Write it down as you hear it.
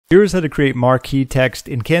Here's how to create marquee text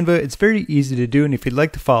in Canva. It's very easy to do, and if you'd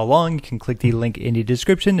like to follow along, you can click the link in the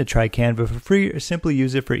description to try Canva for free or simply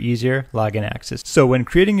use it for easier login access. So when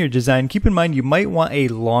creating your design, keep in mind you might want a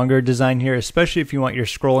longer design here, especially if you want your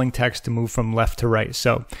scrolling text to move from left to right.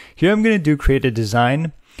 So here I'm going to do create a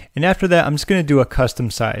design. And after that, I'm just going to do a custom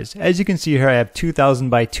size. As you can see here, I have 2000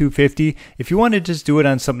 by 250. If you want to just do it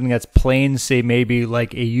on something that's plain, say maybe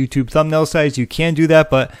like a YouTube thumbnail size, you can do that.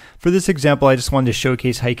 But for this example, I just wanted to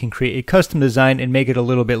showcase how you can create a custom design and make it a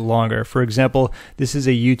little bit longer. For example, this is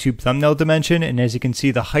a YouTube thumbnail dimension. And as you can see,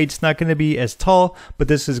 the height's not going to be as tall, but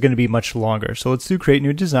this is going to be much longer. So let's do create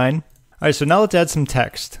new design. All right, so now let's add some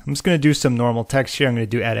text. I'm just going to do some normal text here. I'm going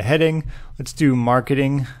to do add a heading. Let's do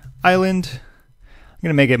marketing island. I'm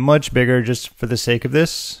going to make it much bigger just for the sake of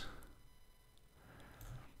this.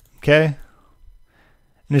 Okay.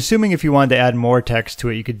 And assuming if you wanted to add more text to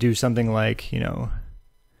it, you could do something like,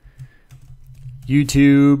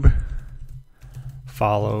 YouTube,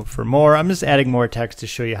 follow for more. I'm just adding more text to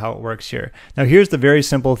show you how it works here. Now here's the very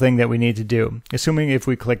simple thing that we need to do. Assuming if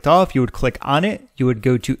we clicked off, you would click on it, you would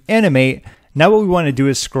go to animate. Now what we want to do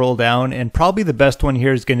is scroll down, and probably the best one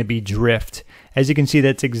here is going to be drift. As you can see,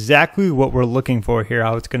 that's exactly what we're looking for here,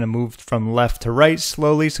 how it's going to move from left to right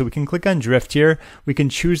slowly. So we can click on drift here. We can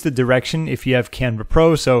choose the direction if you have Canva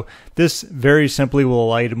Pro. So this very simply will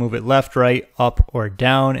allow you to move it left, right, up, or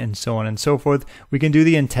down, and so on and so forth. We can do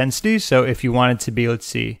the intensity. So if you want it to be, let's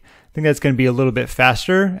see, I think that's going to be a little bit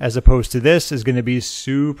faster, as opposed to this is going to be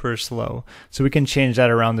super slow. So we can change that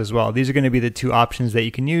around as well. These are going to be the two options that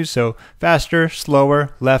you can use. So faster,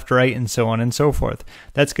 slower, left, right, and so on and so forth.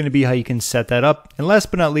 That's going to be how you can set that up. And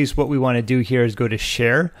last but not least, what we want to do here is go to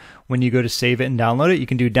share. When you go to save it and download it, you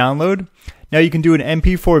can do download. Now you can do an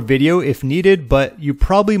MP4 video if needed, but you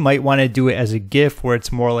probably might want to do it as a GIF where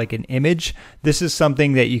it's more like an image. This is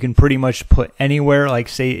something that you can pretty much put anywhere, like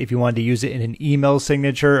say if you wanted to use it in an email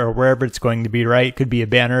signature or wherever it's going to be, right? It could be a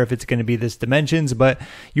banner if it's going to be this dimensions, but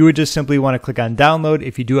you would just simply want to click on download.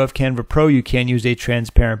 If you do have Canva Pro, you can use a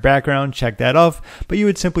transparent background, check that off, but you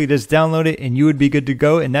would simply just download it and you would be good to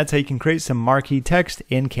go. And that's how you can create some marquee text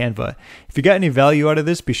in Canva. If you got any value out of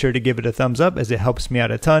this, be sure to give it a thumbs up as it helps me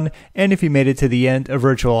out a ton. And if you made it to the end, a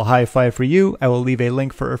virtual high five for you. I will leave a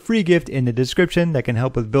link for a free gift in the description that can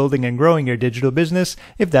help with building and growing your digital business,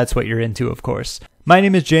 if that's what you're into, of course. My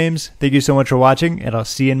name is James. Thank you so much for watching, and I'll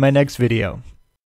see you in my next video.